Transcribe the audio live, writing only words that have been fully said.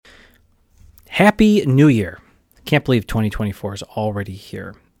Happy New Year. Can't believe 2024 is already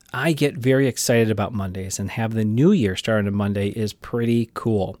here. I get very excited about Mondays, and have the new year start on Monday is pretty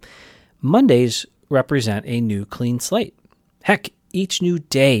cool. Mondays represent a new clean slate. Heck, each new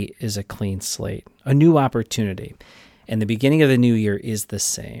day is a clean slate, a new opportunity, and the beginning of the new year is the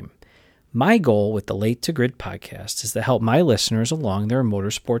same. My goal with the Late to Grid podcast is to help my listeners along their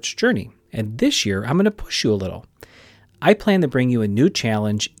motorsports journey, and this year I'm going to push you a little. I plan to bring you a new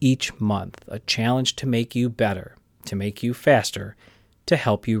challenge each month, a challenge to make you better, to make you faster, to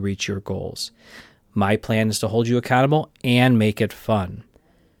help you reach your goals. My plan is to hold you accountable and make it fun.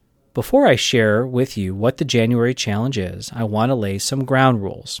 Before I share with you what the January challenge is, I want to lay some ground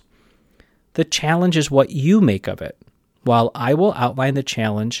rules. The challenge is what you make of it. While I will outline the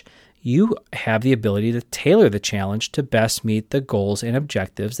challenge, you have the ability to tailor the challenge to best meet the goals and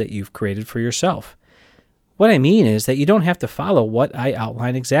objectives that you've created for yourself. What I mean is that you don't have to follow what I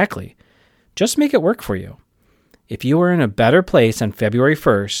outline exactly. Just make it work for you. If you are in a better place on February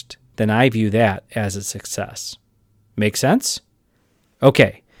 1st, then I view that as a success. Make sense?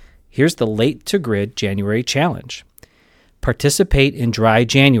 Okay, here's the Late to Grid January challenge. Participate in Dry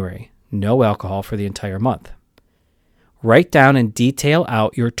January, no alcohol for the entire month. Write down and detail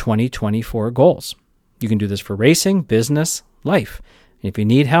out your 2024 goals. You can do this for racing, business, life. If you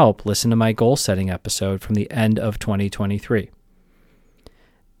need help, listen to my goal-setting episode from the end of 2023.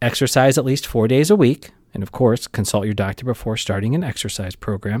 Exercise at least 4 days a week, and of course, consult your doctor before starting an exercise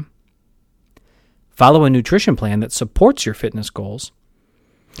program. Follow a nutrition plan that supports your fitness goals.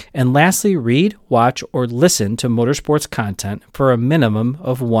 And lastly, read, watch, or listen to motorsports content for a minimum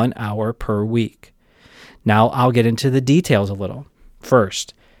of 1 hour per week. Now I'll get into the details a little.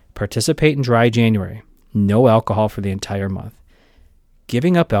 First, participate in Dry January. No alcohol for the entire month.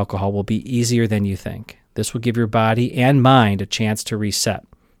 Giving up alcohol will be easier than you think. This will give your body and mind a chance to reset.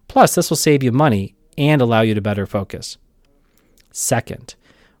 Plus, this will save you money and allow you to better focus. Second,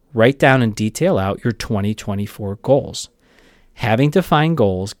 write down and detail out your 2024 goals. Having defined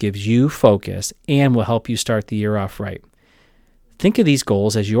goals gives you focus and will help you start the year off right. Think of these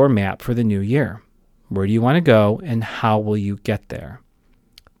goals as your map for the new year. Where do you want to go and how will you get there?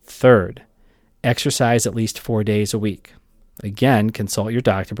 Third, exercise at least 4 days a week. Again, consult your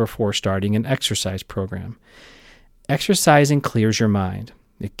doctor before starting an exercise program. Exercising clears your mind.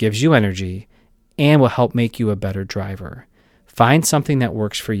 It gives you energy and will help make you a better driver. Find something that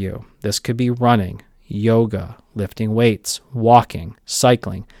works for you. This could be running, yoga, lifting weights, walking,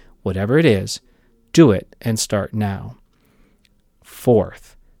 cycling, whatever it is, do it and start now.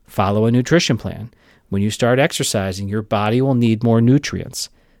 Fourth, follow a nutrition plan. When you start exercising, your body will need more nutrients.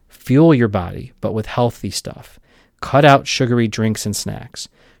 Fuel your body, but with healthy stuff. Cut out sugary drinks and snacks.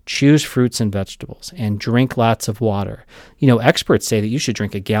 Choose fruits and vegetables, and drink lots of water. Experts say that you should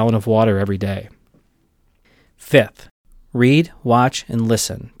drink a gallon of water every day. Fifth, read, watch, and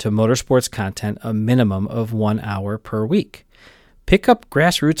listen to motorsports content a minimum of 1 hour per week. Pick up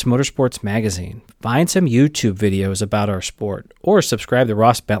Grassroots Motorsports Magazine. Find some YouTube videos about our sport, or subscribe to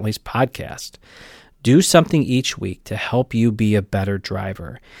Ross Bentley's podcast. Do something each week to help you be a better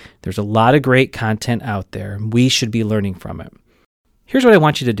driver. There's a lot of great content out there, and we should be learning from it. Here's what I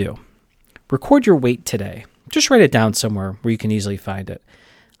want you to do. Record your weight today. Just write it down somewhere where you can easily find it.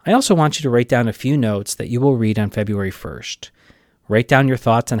 I also want you to write down a few notes that you will read on February 1st. Write down your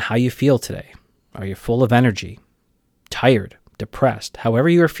thoughts on how you feel today. Are you full of energy? Tired? Depressed? However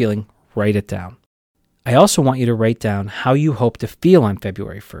you are feeling, write it down. I also want you to write down how you hope to feel on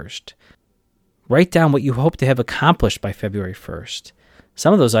February 1st. Write down what you hope to have accomplished by February 1st.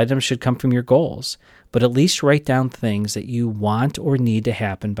 Some of those items should come from your goals, but at least write down things that you want or need to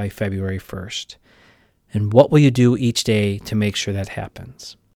happen by February 1st. And what will you do each day to make sure that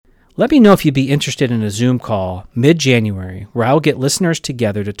happens? Let me know if you'd be interested in a Zoom call mid-January where I'll get listeners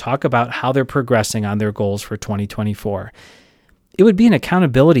together to talk about how they're progressing on their goals for 2024. It would be an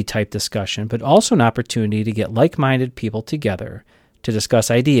accountability type discussion, but also an opportunity to get like-minded people together to discuss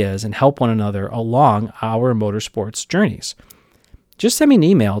ideas and help one another along our motorsports journeys. Just send me an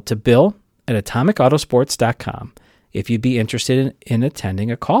email to bill@atomicautosports.com if you'd be interested in attending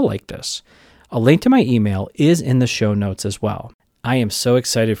a call like this. A link to my email is in the show notes as well. I am so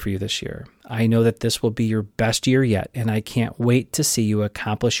excited for you this year. I know that this will be your best year yet, and I can't wait to see you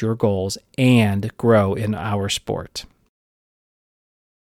accomplish your goals and grow in our sport.